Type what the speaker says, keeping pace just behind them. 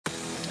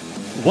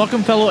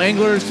Welcome, fellow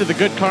anglers, to the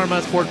Good Karma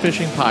Sport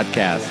Fishing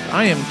Podcast.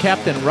 I am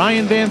Captain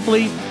Ryan Van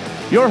Fleet,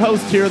 your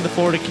host here in the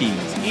Florida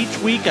Keys. Each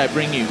week I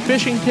bring you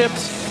fishing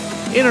tips,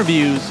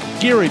 interviews,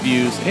 gear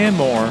reviews, and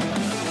more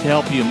to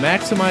help you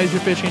maximize your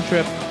fishing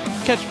trip,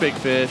 catch big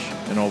fish,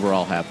 and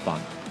overall have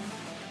fun.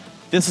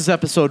 This is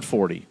episode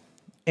 40,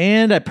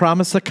 and I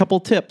promise a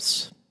couple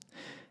tips.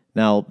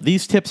 Now,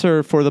 these tips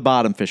are for the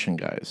bottom fishing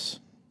guys.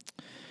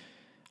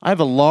 I have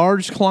a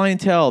large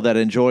clientele that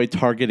enjoy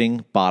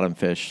targeting bottom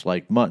fish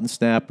like mutton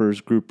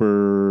snappers,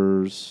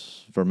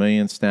 groupers,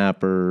 vermilion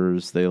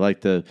snappers. They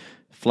like the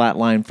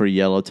flatline for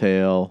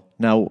yellowtail.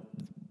 Now,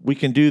 we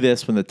can do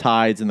this when the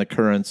tides and the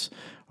currents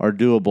are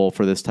doable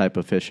for this type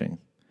of fishing.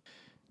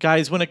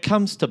 Guys, when it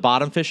comes to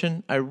bottom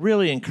fishing, I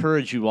really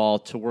encourage you all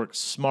to work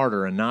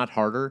smarter and not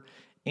harder,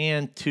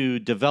 and to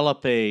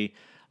develop a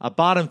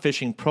bottom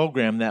fishing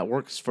program that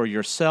works for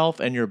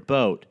yourself and your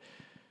boat.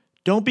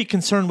 Don't be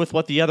concerned with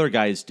what the other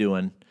guy's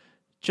doing.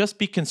 Just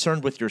be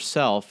concerned with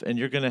yourself, and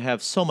you're going to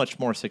have so much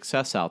more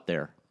success out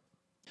there.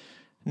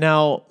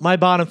 Now, my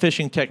bottom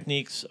fishing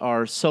techniques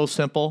are so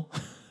simple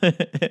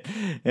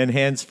and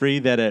hands-free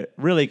that it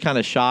really kind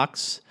of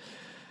shocks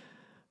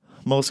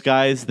most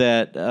guys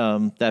that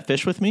that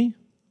fish with me.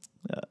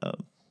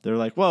 They're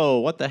like, "Whoa,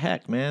 what the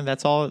heck, man?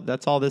 That's all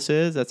this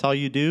is? That's all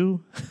you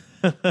do?"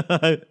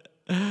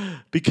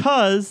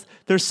 Because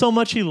there's so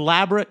much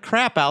elaborate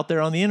crap out there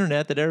on the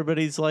internet that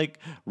everybody's like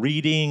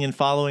reading and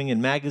following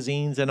in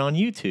magazines and on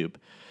YouTube.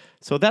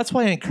 So that's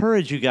why I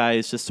encourage you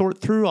guys to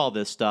sort through all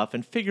this stuff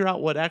and figure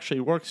out what actually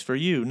works for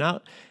you.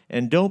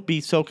 And don't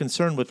be so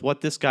concerned with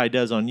what this guy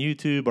does on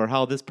YouTube or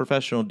how this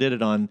professional did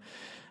it on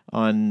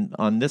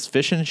this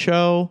fishing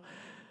show.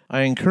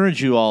 I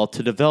encourage you all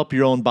to develop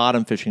your own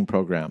bottom fishing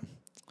program.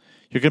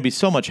 You're going to be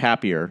so much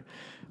happier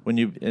when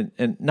you,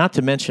 and not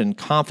to mention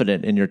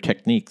confident in your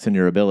techniques and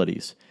your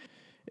abilities.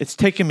 It's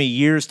taken me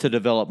years to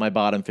develop my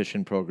bottom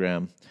fishing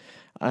program.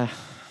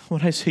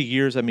 When I say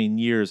years, I mean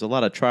years. A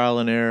lot of trial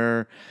and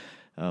error.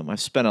 I've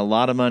spent a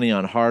lot of money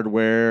on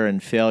hardware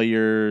and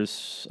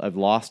failures. I've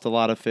lost a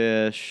lot of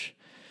fish.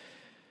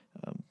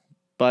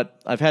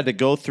 But I've had to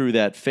go through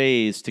that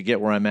phase to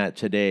get where I'm at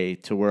today,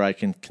 to where I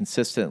can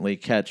consistently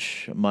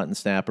catch mutton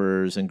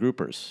snappers and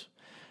groupers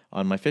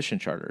on my fishing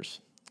charters.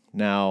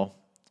 Now,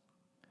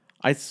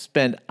 I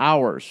spend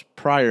hours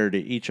prior to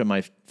each of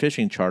my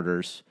fishing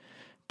charters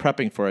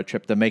prepping for a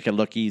trip to make it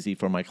look easy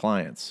for my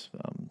clients.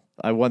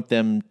 I want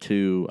them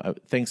to,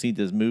 things need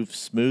to move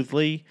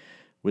smoothly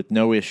with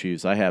no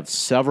issues. I have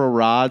several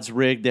rods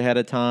rigged ahead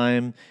of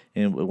time,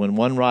 and when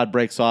one rod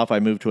breaks off, I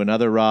move to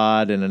another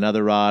rod and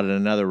another rod and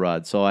another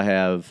rod. So I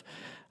have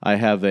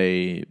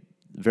a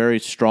very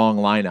strong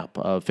lineup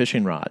of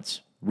fishing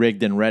rods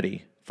rigged and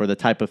ready for the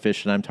type of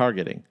fish that I'm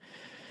targeting.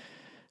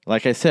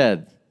 Like I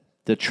said,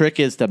 the trick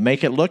is to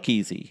make it look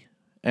easy.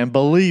 And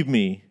believe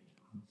me,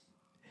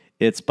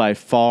 it's by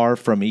far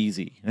from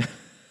easy.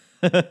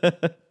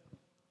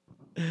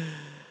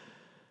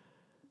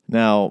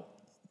 Now,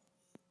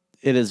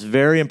 it is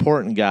very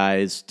important,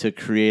 guys, to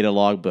create a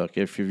logbook.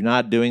 If you're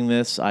not doing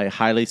this, I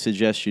highly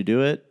suggest you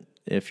do it.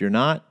 If you're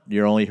not,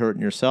 you're only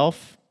hurting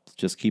yourself.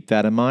 Just keep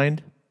that in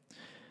mind.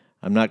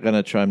 I'm not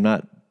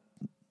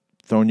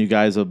throwing you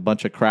guys a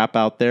bunch of crap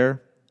out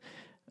there.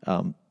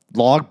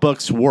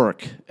 Logbooks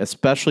work,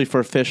 especially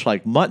for fish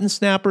like mutton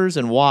snappers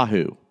and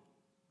wahoo.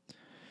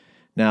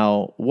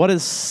 Now, what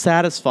is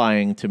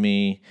satisfying to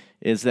me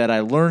is that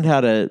I learned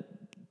how to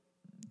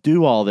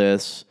do all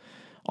this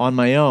on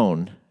my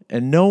own,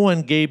 and no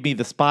one gave me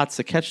the spots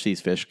to catch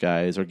these fish,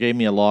 guys, or gave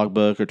me a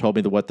logbook or told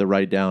me what to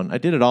write down. I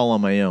did it all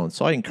on my own.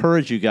 So I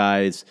encourage you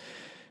guys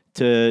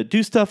to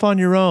do stuff on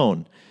your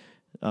own.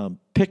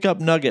 Pick up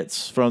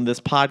nuggets from this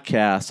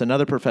podcast and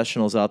other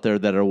professionals out there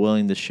that are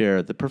willing to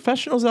share. The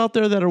professionals out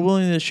there that are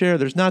willing to share,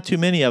 there's not too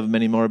many of them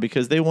anymore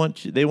because they want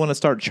to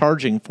start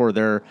charging for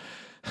their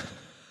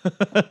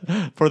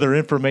for their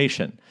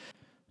information.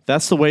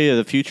 That's the way of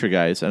the future,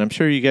 guys. And I'm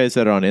sure you guys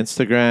that are on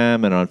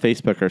Instagram and on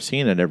Facebook are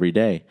seeing it every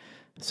day.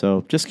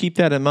 So just keep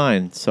that in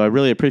mind. So I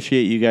really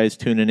appreciate you guys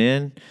tuning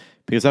in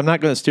because I'm not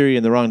going to steer you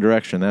in the wrong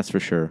direction, that's for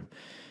sure.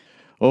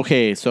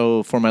 Okay,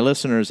 so for my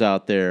listeners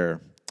out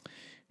there,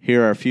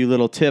 here are a few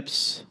little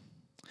tips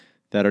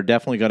that are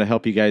definitely going to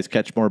help you guys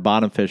catch more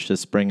bottom fish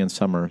this spring and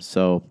summer.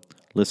 So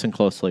listen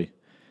closely.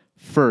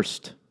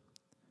 First,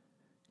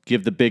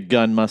 give the big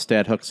gun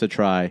mustad hooks a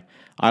try.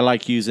 I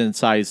like using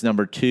size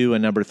number 2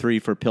 and number 3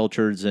 for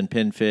pilchards and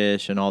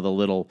pinfish and all the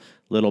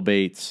little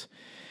baits.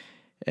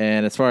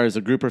 And as far as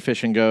the grouper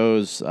fishing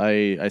goes,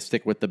 I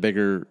stick with the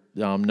bigger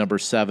number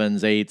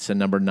 7s, 8s, and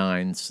number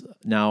 9s.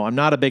 Now, I'm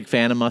not a big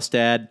fan of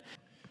mustad,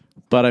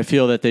 but I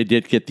feel that they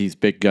did get these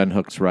big gun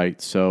hooks right.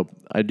 So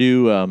I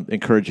do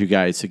encourage you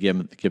guys to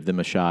give them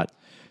a shot.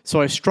 So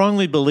I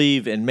strongly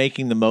believe in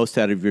making the most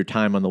out of your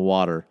time on the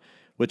water,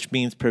 which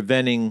means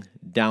preventing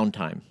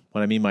downtime.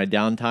 What I mean by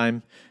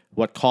downtime,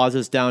 what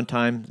causes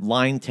downtime?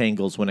 Line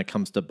tangles when it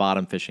comes to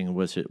bottom fishing,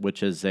 which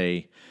is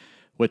a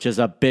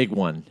big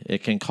one.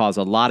 It can cause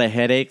a lot of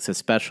headaches,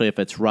 especially if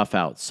it's rough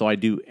out. So I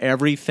do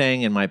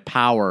everything in my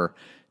power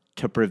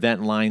to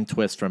prevent line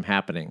twists from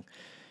happening.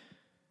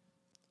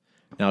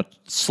 Now,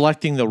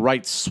 selecting the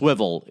right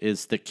swivel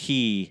is the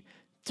key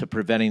to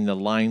preventing the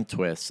line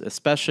twists,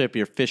 especially if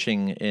you're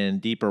fishing in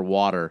deeper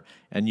water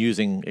and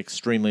using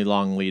extremely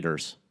long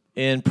leaders.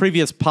 In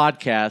previous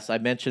podcasts, I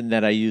mentioned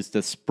that I used the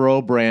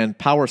SPRO brand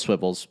power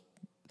swivels,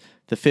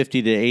 the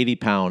 50 to 80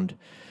 pound,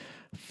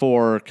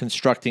 for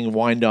constructing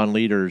wind-on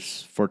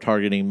leaders for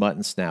targeting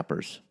mutton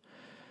snappers.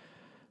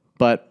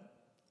 But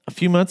a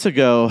few months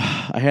ago,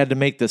 I had to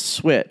make the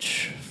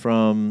switch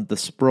from the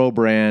SPRO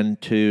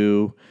brand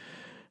to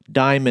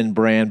Diamond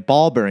brand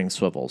ball bearing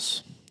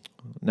swivels.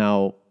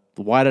 Now,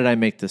 why did I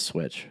make this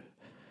switch?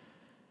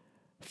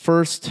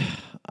 First,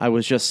 I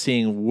was just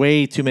seeing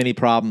way too many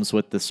problems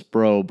with the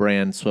SPRO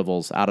brand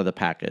swivels out of the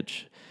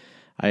package.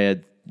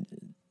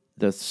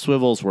 The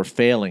swivels were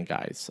failing,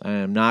 guys. I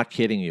am not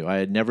kidding you. I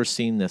had never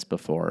seen this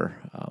before,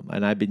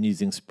 and I've been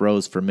using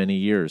SPROs for many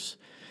years.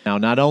 Now,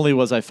 not only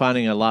was I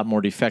finding a lot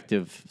more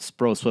defective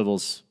SPRO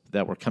swivels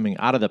that were coming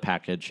out of the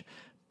package,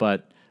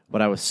 but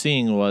what I was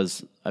seeing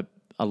was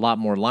a lot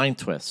more line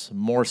twists,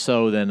 more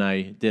so than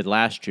I did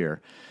last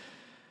year.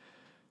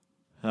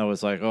 I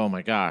was like, oh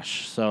my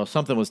gosh. So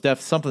something's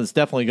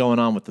definitely going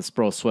on with the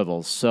SPRO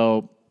swivels.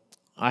 So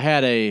I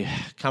had a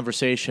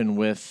conversation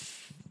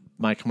with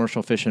my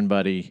commercial fishing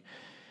buddy,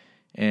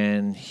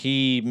 and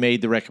he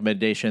made the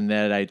recommendation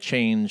that I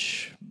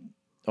change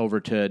over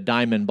to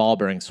Diamond ball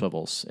bearing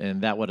swivels,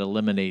 and that would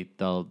eliminate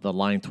the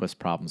line twist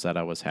problems that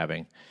I was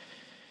having.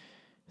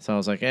 So I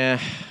was like, I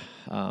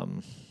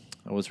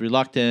was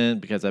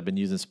reluctant because I've been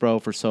using SPRO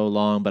for so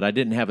long, but I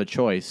didn't have a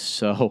choice,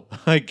 so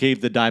I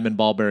gave the Diamond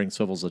ball bearing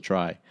swivels a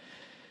try.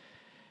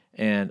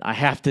 And I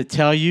have to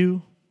tell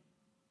you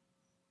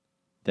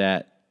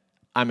that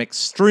I'm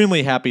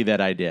extremely happy that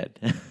I did.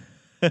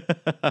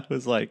 I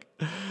was like,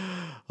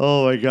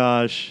 oh my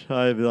gosh,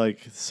 I'm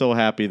like so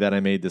happy that I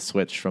made the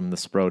switch from the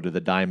SPRO to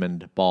the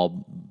Diamond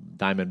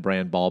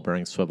brand ball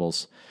bearing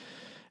swivels,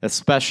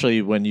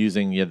 especially when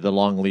using the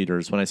long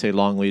leaders. When I say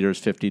long leaders,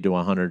 50 to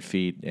 100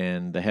 feet,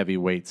 and the heavy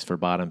weights for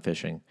bottom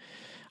fishing.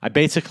 I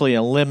basically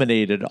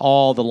eliminated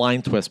all the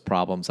line twist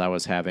problems I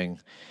was having,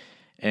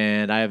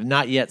 and I have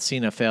not yet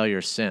seen a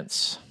failure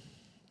since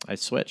I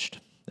switched,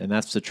 and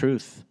that's the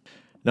truth.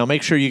 Now,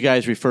 make sure you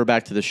guys refer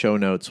back to the show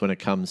notes when it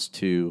comes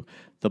to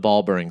the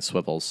ball bearing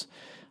swivels.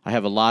 I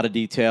have a lot of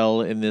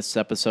detail in this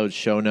episode's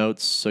show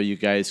notes, so you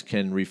guys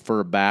can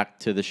refer back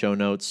to the show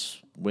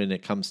notes when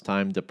it comes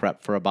time to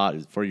prep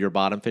for your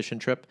bottom fishing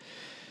trip.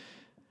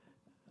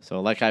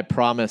 So like I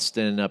promised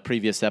in a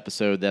previous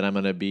episode that I'm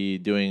going to be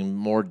doing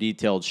more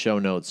detailed show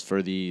notes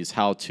for these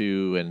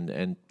how-to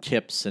and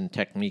tips and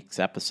techniques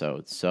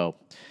episodes. So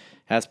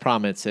as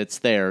promised, it's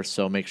there,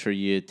 so make sure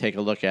you take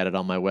a look at it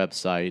on my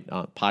website,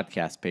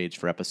 podcast page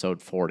for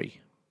episode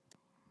 40.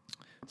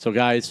 So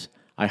guys,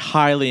 I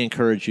highly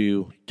encourage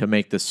you to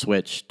make the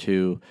switch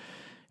to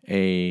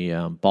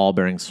a ball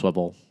bearing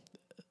swivel.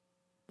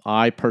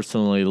 I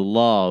personally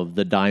love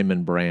the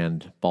Diamond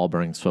brand ball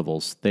bearing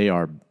swivels. They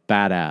are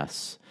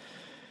badass.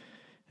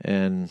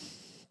 And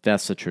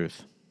that's the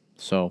truth.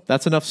 So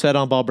that's enough said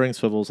on ball bearing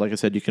swivels. Like I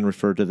said, you can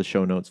refer to the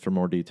show notes for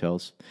more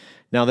details.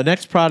 Now, the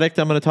next product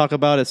I'm going to talk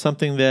about is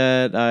something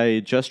that I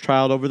just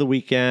trialed over the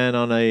weekend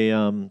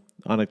on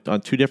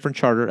two different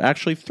charters,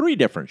 actually 3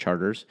 different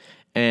charters,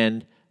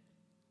 and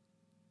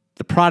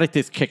the product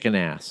is kicking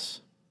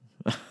ass.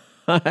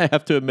 I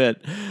have to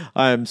admit,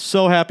 I'm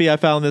so happy I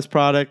found this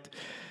product.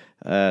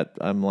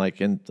 I'm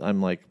like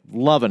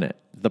loving it.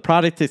 The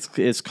product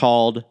is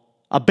called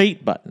a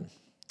bait button.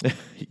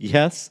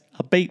 Yes,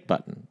 a bait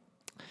button.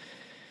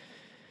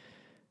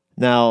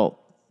 Now,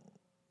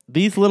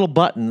 these little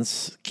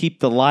buttons keep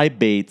the live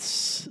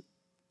baits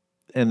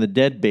and the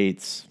dead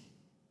baits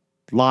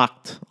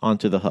locked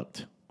onto the hook.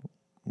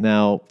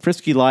 Now,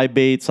 frisky live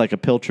baits like a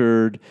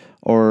pilchard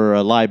or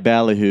a live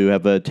ballyhoo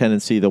have a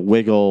tendency to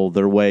wiggle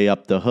their way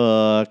up the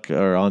hook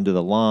or onto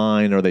the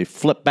line, or they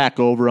flip back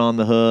over on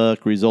the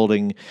hook,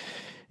 resulting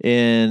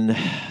in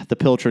the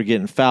pilchard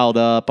getting fouled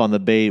up on the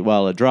bait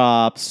while it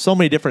drops. So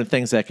many different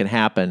things that can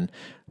happen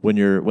when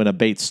a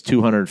bait's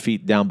 200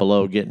 feet down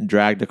below, getting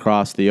dragged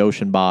across the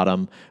ocean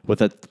bottom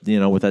with a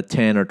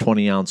 10 or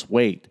 20 ounce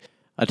weight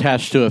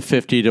attached to a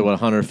 50 to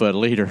 100 foot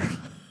leader.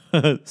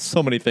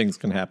 So many things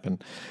can happen.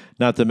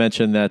 Not to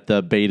mention that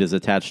the bait is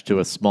attached to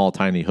a small,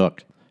 tiny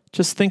hook.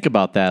 Just think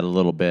about that a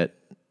little bit,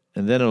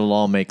 and then it'll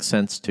all make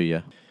sense to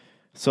you.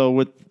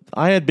 So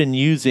I had been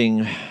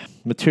using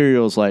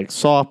materials like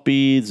soft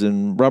beads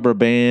and rubber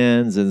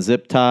bands and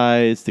zip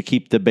ties to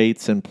keep the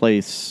baits in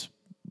place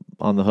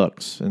on the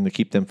hooks and to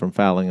keep them from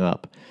fouling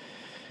up.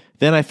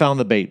 Then I found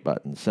the bait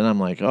buttons, and I'm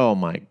like, oh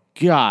my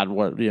God,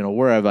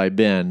 where have I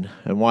been,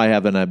 and why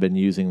haven't I been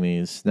using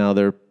these? Now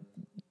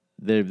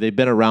they've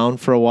been around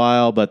for a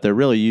while, but they're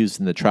really used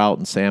in the trout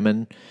and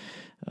salmon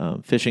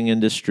fishing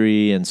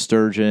industry and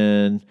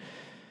sturgeon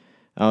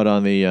out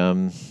on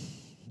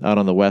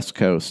the West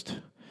Coast.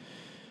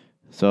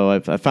 So I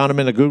found them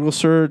in a Google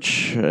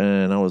search,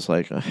 and I was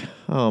like,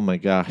 oh my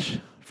gosh,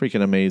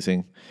 freaking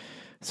amazing.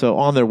 So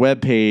on their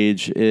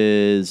webpage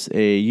is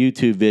a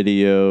YouTube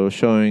video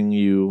showing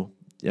you,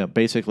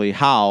 basically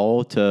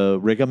how to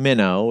rig a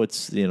minnow.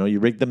 It's, you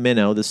rig the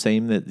minnow the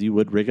same that you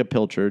would rig a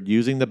pilchard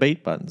using the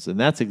bait buttons. And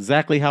that's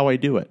exactly how I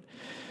do it.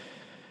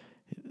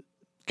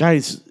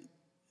 Guys,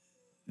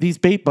 these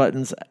bait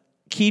buttons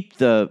keep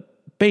the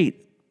bait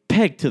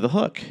pegged to the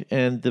hook,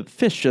 and the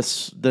fish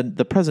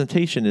the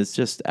presentation is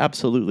just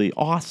absolutely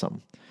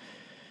awesome.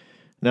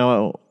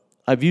 Now,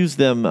 I've used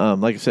them,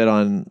 like I said,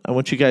 I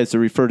want you guys to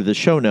refer to the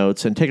show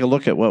notes and take a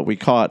look at what we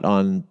caught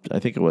on, I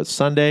think it was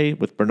Sunday,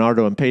 with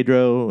Bernardo and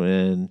Pedro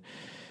and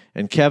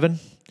Kevin.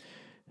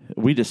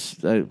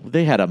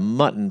 They had a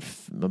mutton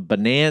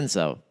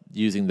bonanza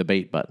using the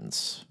bait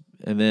buttons.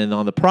 And then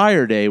on the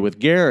prior day with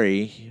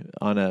Gary,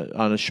 on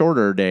a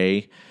shorter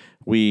day,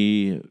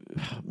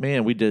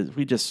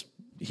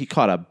 he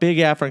caught a big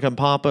African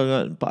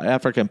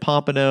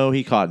pompano.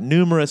 He caught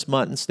numerous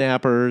mutton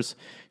snappers.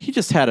 He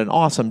just had an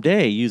awesome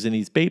day using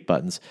these bait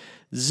buttons.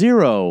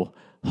 0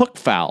 hook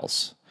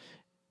fouls.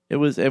 What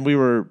was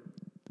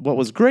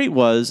great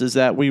is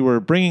that we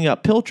were bringing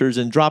up pilchards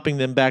and dropping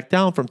them back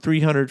down from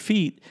 300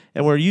 feet,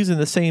 and we're using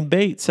the same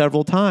bait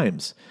several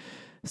times.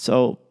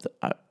 So,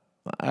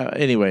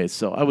 anyway,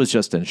 so I was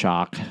just in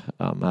shock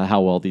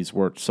how well these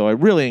worked. So I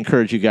really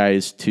encourage you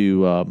guys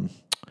to,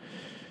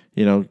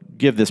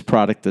 give this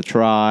product a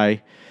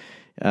try.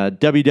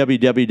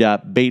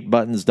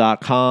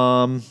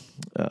 www.baitbuttons.com.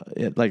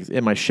 Like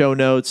in my show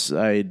notes,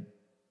 I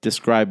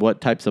describe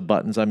what types of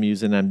buttons I'm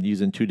using. I'm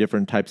using 2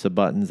 different types of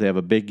buttons. They have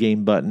a big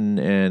game button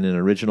and an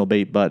original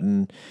bait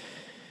button.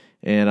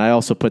 And I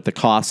also put the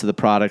cost of the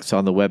products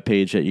on the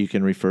webpage that you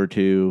can refer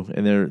to.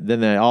 And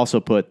then I also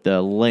put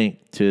the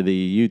link to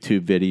the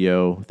YouTube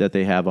video that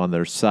they have on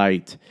their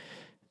site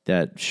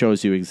that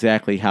shows you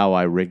exactly how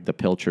I rig the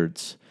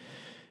pilchards.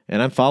 And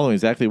I'm following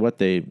exactly what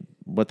they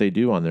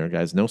do on there,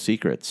 guys. No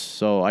secrets.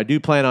 So I do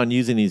plan on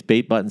using these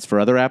bait buttons for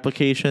other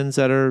applications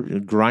that are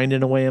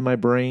grinding away in my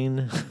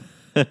brain.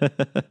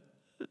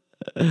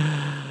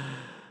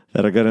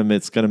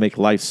 It's gonna make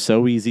life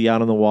so easy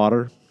out on the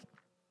water.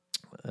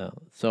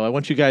 So I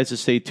want you guys to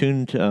stay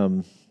tuned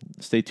to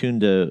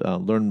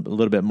learn a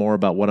little bit more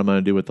about what I'm going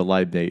to do with the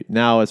live bait.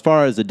 Now, as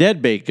far as the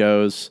dead bait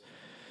goes,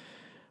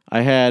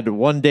 I had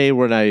one day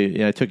when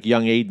I took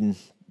young Aiden,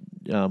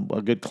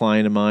 a good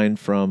client of mine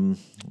from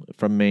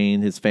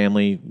Maine. His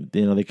family,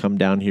 they come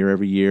down here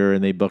every year,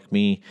 and they book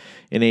me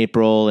in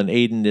April. And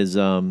Aiden is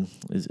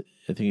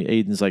I think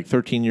Aiden's like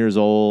 13 years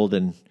old,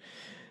 and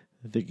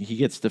he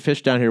gets to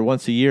fish down here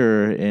once a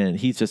year, and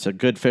he's just a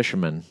good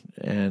fisherman.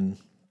 And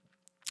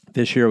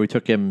this year we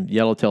took him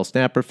yellowtail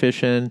snapper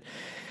fishing,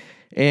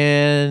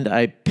 and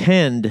I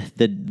penned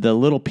the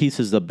little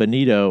pieces of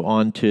bonito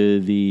onto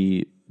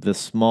the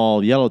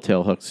small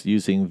yellowtail hooks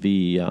using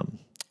the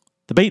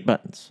bait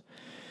buttons.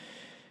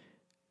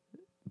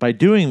 By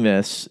doing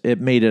this,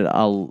 it made it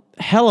a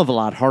hell of a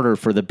lot harder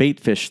for the bait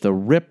fish to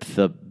rip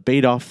the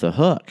bait off the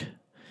hook.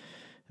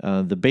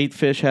 The bait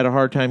fish had a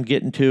hard time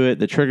getting to it.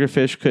 The trigger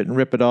fish couldn't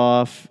rip it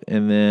off,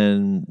 and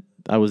then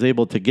I was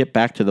able to get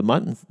back to the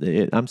mutton.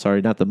 I'm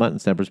sorry, not the mutton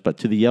snappers, but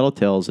to the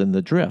yellowtails in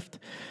the drift.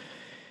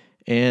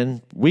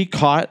 And we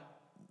caught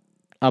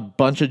a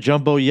bunch of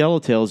jumbo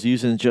yellowtails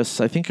using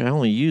I think I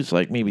only used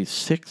like maybe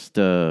 6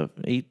 to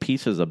 8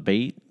 pieces of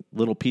bait,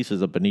 little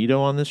pieces of bonito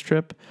on this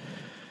trip,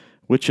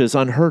 which is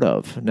unheard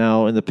of.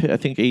 Now, I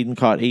think Aiden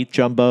caught 8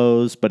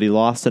 jumbos, but he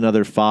lost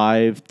another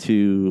 5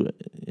 to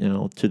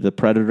the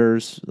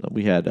predators.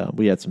 We had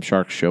some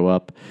sharks show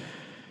up.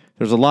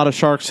 There's a lot of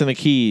sharks in the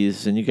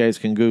Keys, and you guys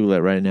can Google it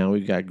right now.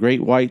 We've got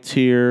great whites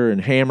here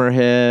and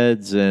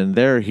hammerheads, and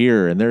they're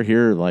here in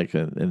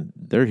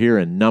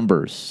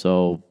numbers.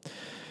 So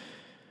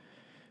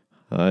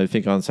I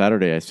think on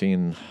Saturday I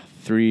seen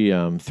three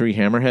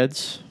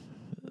hammerheads,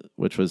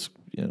 which was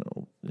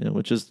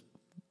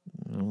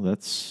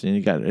that's,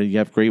 you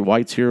have great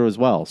whites here as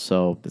well.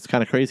 So it's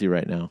kind of crazy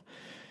right now.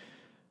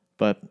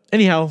 But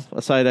anyhow,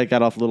 aside, I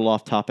got a little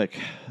off topic.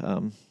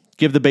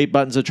 Give the bait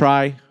buttons a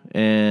try,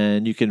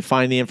 and you can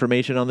find the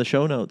information on the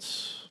show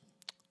notes.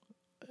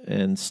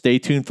 And stay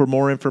tuned for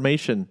more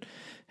information,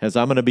 as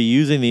I'm going to be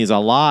using these a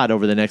lot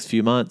over the next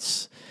few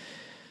months.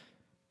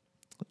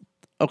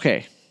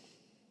 Okay.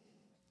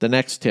 The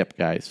next tip,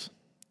 guys.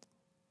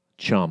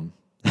 Chum.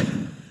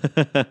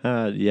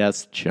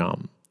 Yes,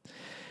 chum.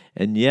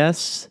 And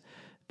yes,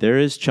 there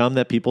is chum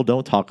that people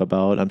don't talk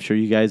about. I'm sure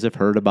you guys have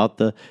heard about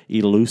the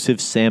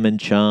elusive salmon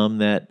chum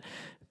that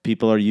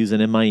people are using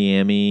in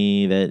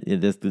Miami, that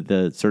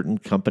the certain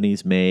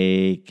companies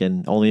make,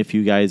 and only a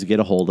few guys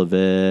get a hold of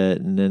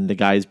it, and then the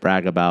guys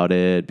brag about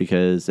it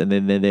and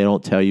then they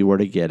don't tell you where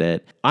to get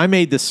it. I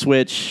made the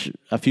switch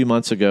a few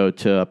months ago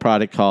to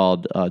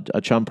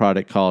a chum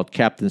product called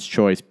Captain's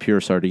Choice Pure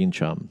Sardine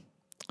Chum.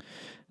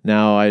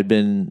 Now, I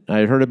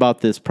heard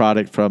about this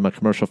product from a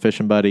commercial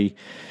fishing buddy,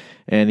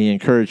 and he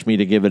encouraged me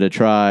to give it a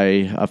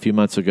try a few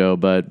months ago.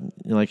 But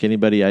like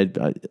anybody,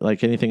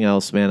 like anything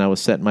else, man, I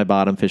was setting my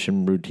bottom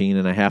fishing routine,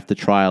 and I have to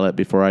trial it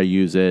before I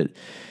use it.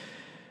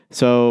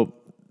 So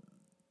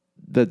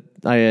the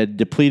I had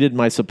depleted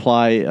my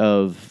supply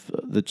of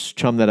the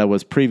chum that I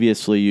was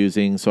previously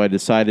using, so I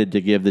decided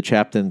to give the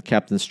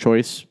Captain's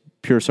Choice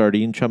pure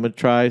sardine chum a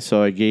try.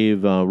 So I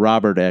gave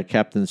Robert at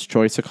Captain's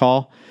Choice a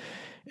call,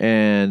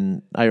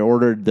 and I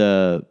ordered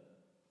the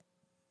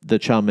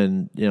chum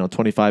in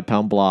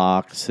 25-pound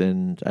blocks,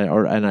 and I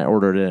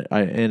ordered it.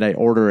 I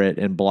order it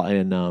in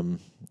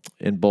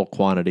bulk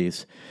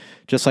quantities,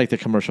 just like the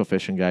commercial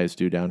fishing guys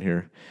do down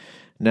here.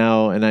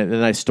 Now, and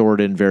I store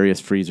it in various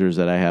freezers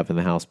that I have in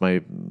the house.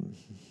 My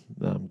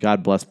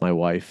God bless my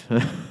wife.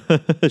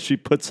 She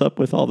puts up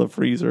with all the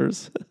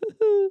freezers.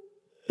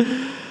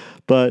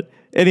 But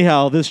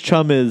anyhow, this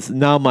chum is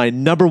now my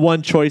number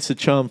one choice of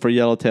chum for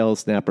yellowtail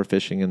snapper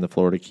fishing in the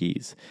Florida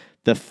Keys.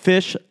 The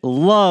fish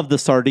love the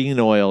sardine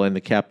oil in the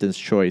Captain's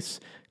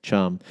Choice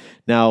chum.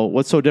 Now,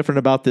 what's so different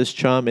about this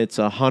chum? It's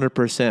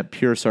 100%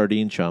 pure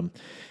sardine chum.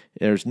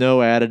 There's no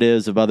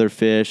additives of other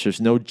fish. There's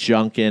no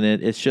junk in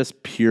it. It's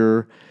just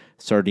pure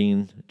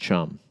sardine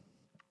chum.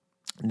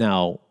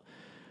 Now,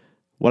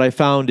 what I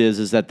found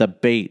is that the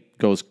bait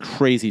goes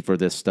crazy for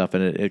this stuff,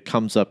 and it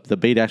comes up. The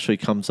bait actually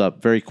comes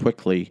up very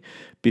quickly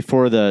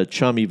before the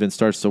chum even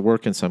starts to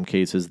work in some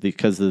cases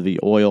because of the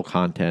oil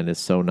content is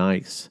so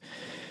nice.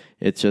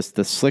 It's just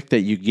the slick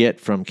that you get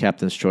from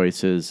Captain's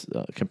Choice is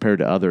compared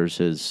to others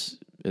is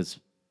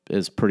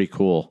pretty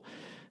cool.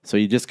 So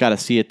you just got to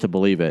see it to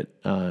believe it.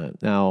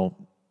 Now,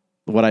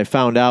 what I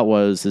found out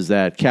is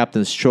that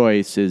Captain's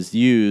Choice is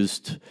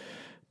used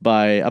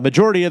by a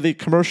majority of the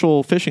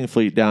commercial fishing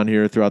fleet down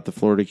here throughout the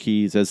Florida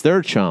Keys as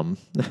their chum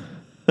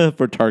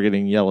for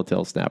targeting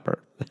yellowtail snapper.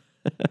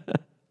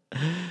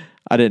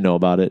 I didn't know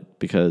about it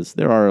because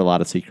there are a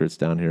lot of secrets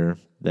down here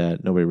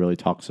that nobody really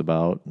talks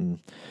about, and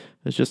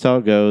it's just how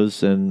it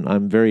goes. And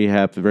I'm very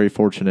happy, very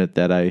fortunate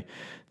that I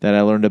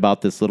learned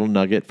about this little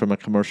nugget from a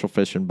commercial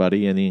fishing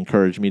buddy, and he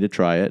encouraged me to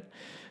try it.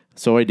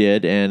 So I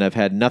did, and I've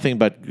had nothing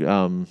but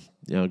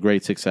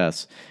great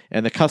success.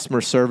 And the customer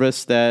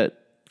service that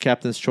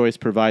Captain's Choice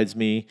provides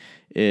me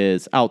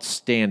is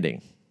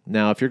outstanding.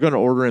 Now, if you're going to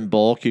order in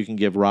bulk, you can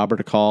give Robert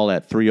a call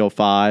at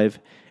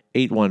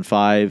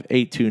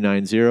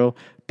 305-815-8290.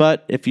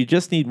 But if you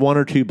just need one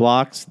or two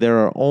blocks, there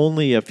are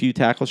only a few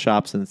tackle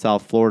shops in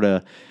South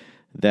Florida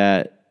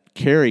that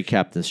carry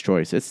Captain's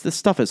Choice. This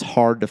stuff is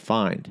hard to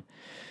find.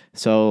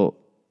 So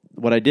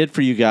what I did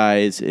for you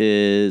guys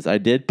is I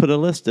did put a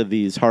list of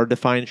these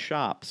hard-to-find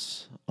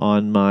shops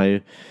on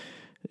the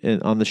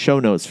show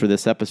notes for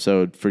this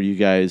episode for you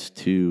guys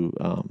to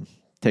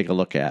take a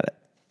look at it.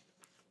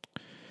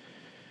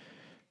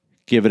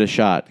 Give it a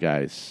shot,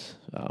 guys.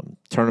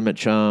 Tournament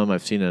chum,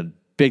 I've seen a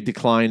big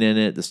decline in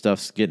it. The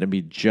stuff's getting to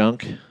be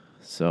junk,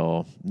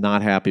 so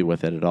not happy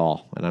with it at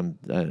all.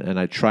 And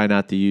I try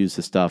not to use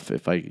the stuff.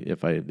 If I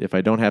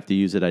don't have to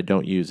use it, I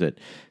don't use it.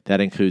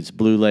 That includes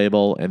Blue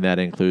Label, and that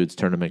includes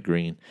Tournament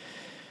Green.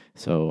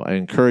 So I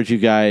encourage you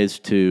guys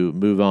to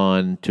move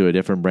on to a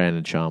different brand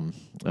of chum.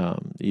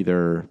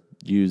 Either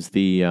use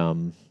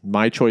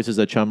my choices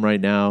of chum right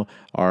now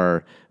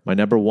are my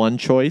number one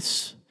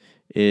choice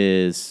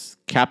is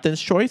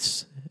Captain's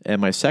Choice, and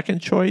my second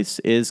choice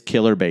is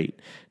Killer Bait.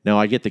 Now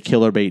I get the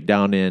Killer Bait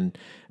down in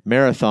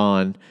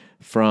Marathon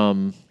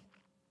from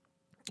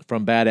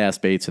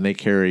Badass Baits, and they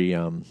carry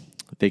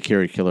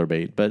Killer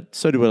Bait, but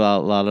so do a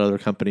lot of other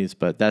companies.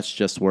 But that's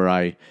just who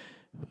I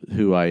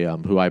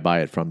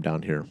buy it from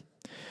down here.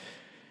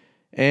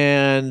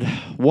 And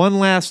one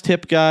last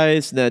tip,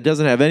 guys, that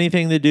doesn't have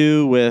anything to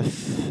do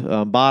with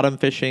bottom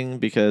fishing,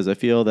 because I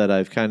feel that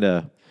I've kind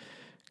of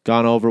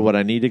gone over what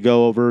I need to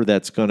go over.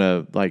 That's going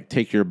to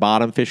take your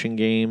bottom fishing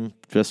game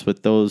just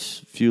with those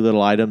few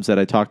little items that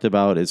I talked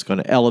about. Is going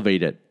to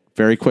elevate it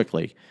very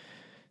quickly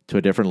to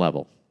a different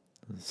level.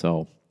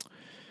 So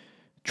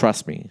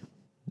trust me.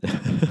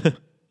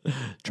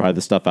 Try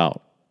the stuff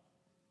out.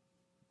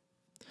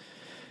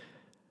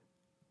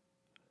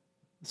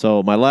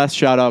 So my last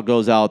shout out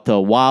goes out to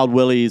Wild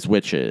Willie's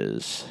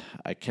Witches.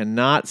 I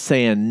cannot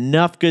say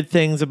enough good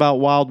things about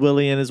Wild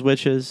Willie and his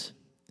witches.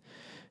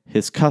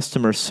 His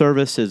customer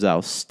service is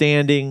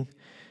outstanding.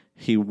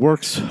 He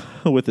works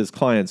with his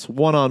clients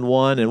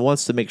one-on-one and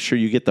wants to make sure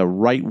you get the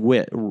right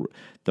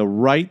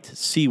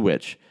sea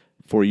witch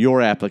for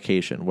your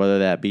application, whether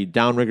that be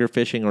downrigger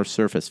fishing or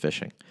surface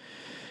fishing.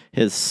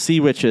 His sea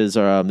witches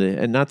are,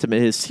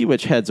 his sea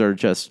witch heads are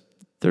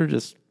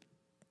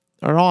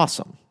are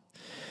awesome.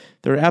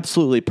 They're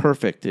absolutely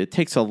perfect. It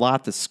takes a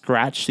lot to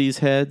scratch these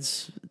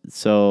heads,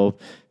 so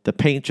the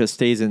paint just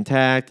stays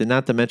intact. And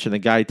not to mention, the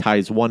guy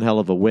ties one hell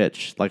of a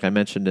witch. Like I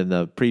mentioned in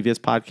the previous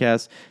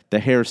podcast, the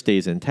hair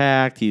stays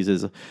intact. He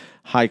uses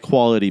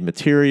high-quality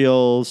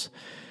materials.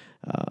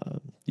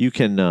 You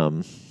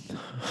can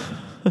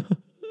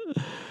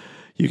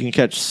you can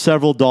catch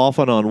several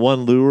dolphin on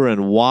one lure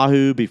and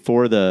wahoo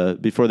before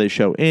they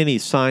show any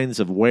signs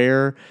of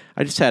wear.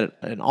 I just had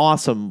an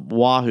awesome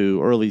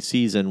wahoo early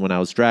season when I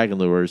was dragging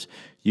lures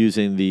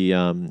using the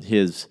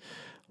his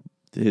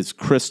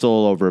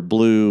crystal over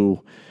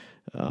blue.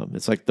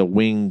 It's like the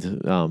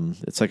winged.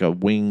 It's like a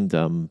winged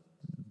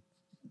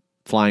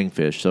flying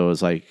fish. So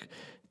it's like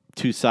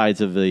two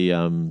sides of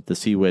the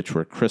sea witch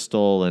were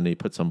crystal, and he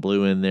put some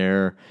blue in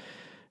there.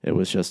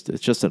 It's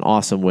just an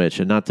awesome witch,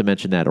 and not to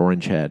mention that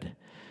orange head.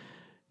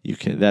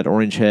 That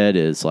orange head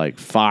is like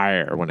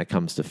fire when it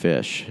comes to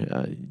fish.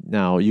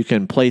 Now you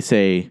can place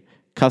a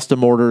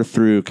custom order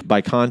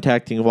by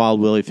contacting Wild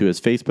Willie through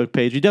his Facebook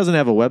page. He doesn't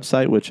have a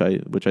website, which I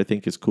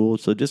think is cool.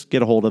 So just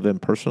get a hold of him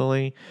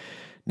personally.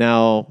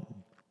 Now,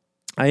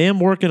 I am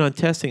working on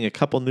testing a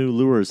couple new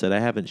lures that I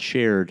haven't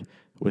shared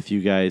with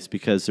you guys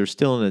because they're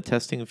still in the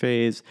testing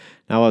phase.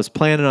 Now, I was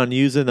planning on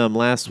using them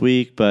last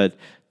week, but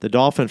the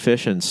dolphin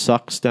fishing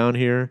sucks down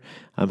here.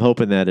 I'm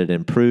hoping that it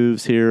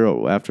improves here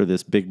after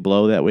this big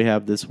blow that we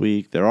have this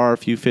week. There are a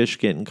few fish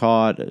getting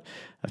caught,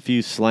 a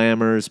few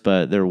slammers,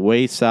 but they're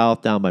way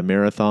south down by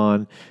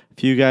Marathon. A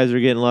few guys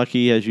are getting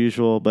lucky as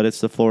usual, but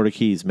it's the Florida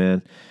Keys,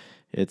 man.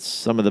 It's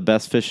some of the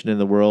best fishing in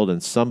the world,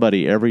 and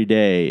somebody every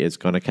day is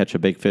going to catch a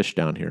big fish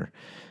down here.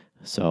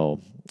 So,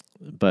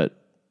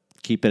 but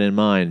keep it in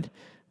mind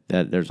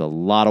that there's a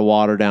lot of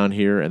water down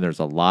here, and there's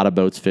a lot of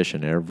boats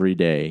fishing every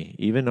day.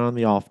 Even on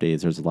the off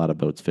days, there's a lot of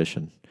boats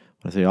fishing.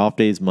 When I say off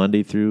days,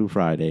 Monday through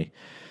Friday.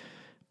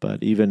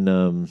 But even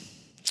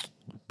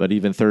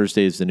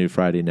Thursday is the new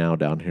Friday now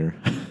down here.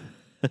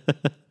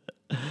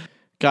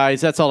 Guys,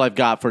 that's all I've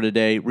got for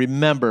today.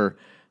 Remember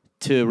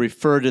to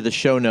refer to the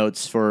show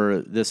notes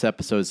for this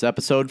episode. It's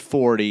episode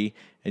 40,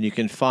 and you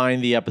can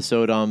find the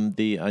episode and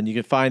you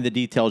can find the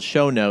detailed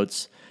show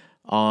notes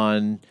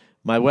on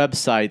my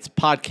website's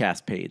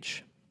podcast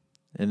page.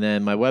 And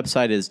then my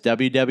website is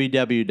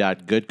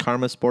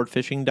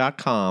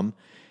www.goodkarmasportfishing.com.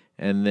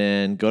 And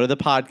then go to the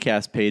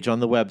podcast page on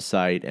the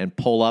website and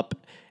pull up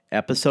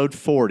episode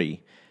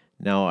 40.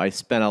 Now, I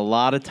spent a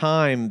lot of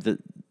time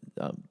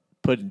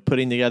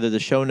putting together the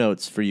show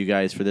notes for you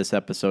guys for this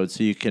episode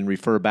so you can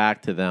refer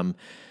back to them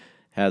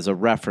as a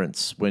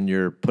reference when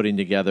you're putting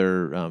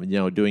together,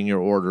 doing your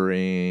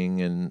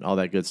ordering and all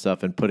that good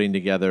stuff and putting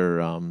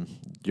together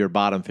your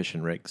bottom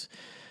fishing rigs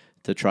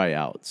to try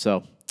out.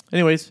 So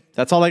anyways,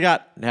 that's all I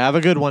got. Have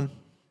a good one.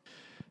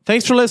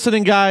 Thanks for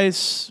listening,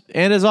 guys.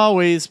 And as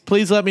always,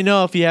 please let me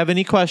know if you have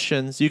any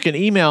questions. You can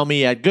email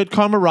me at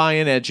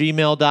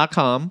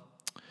goodkarmaryan@gmail.com.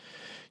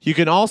 You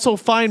can also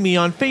find me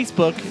on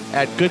Facebook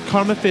at Good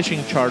Karma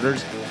Fishing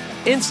Charters,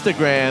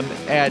 Instagram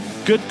at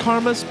Good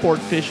Karma Sport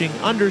Fishing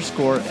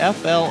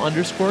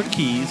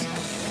 _FL_Keys.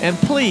 And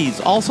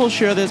please also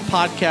share this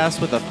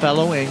podcast with a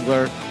fellow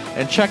angler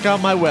and check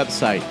out my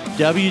website,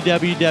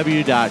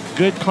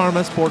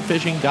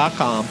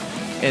 www.goodkarmasportfishing.com,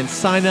 and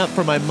sign up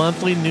for my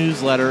monthly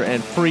newsletter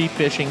and free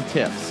fishing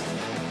tips.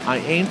 I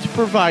aim to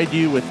provide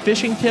you with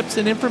fishing tips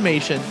and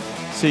information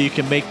so you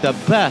can make the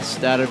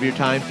best out of your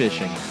time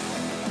fishing.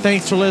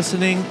 Thanks for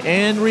listening,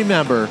 and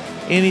remember,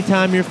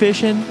 anytime you're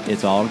fishing,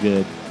 it's all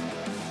good.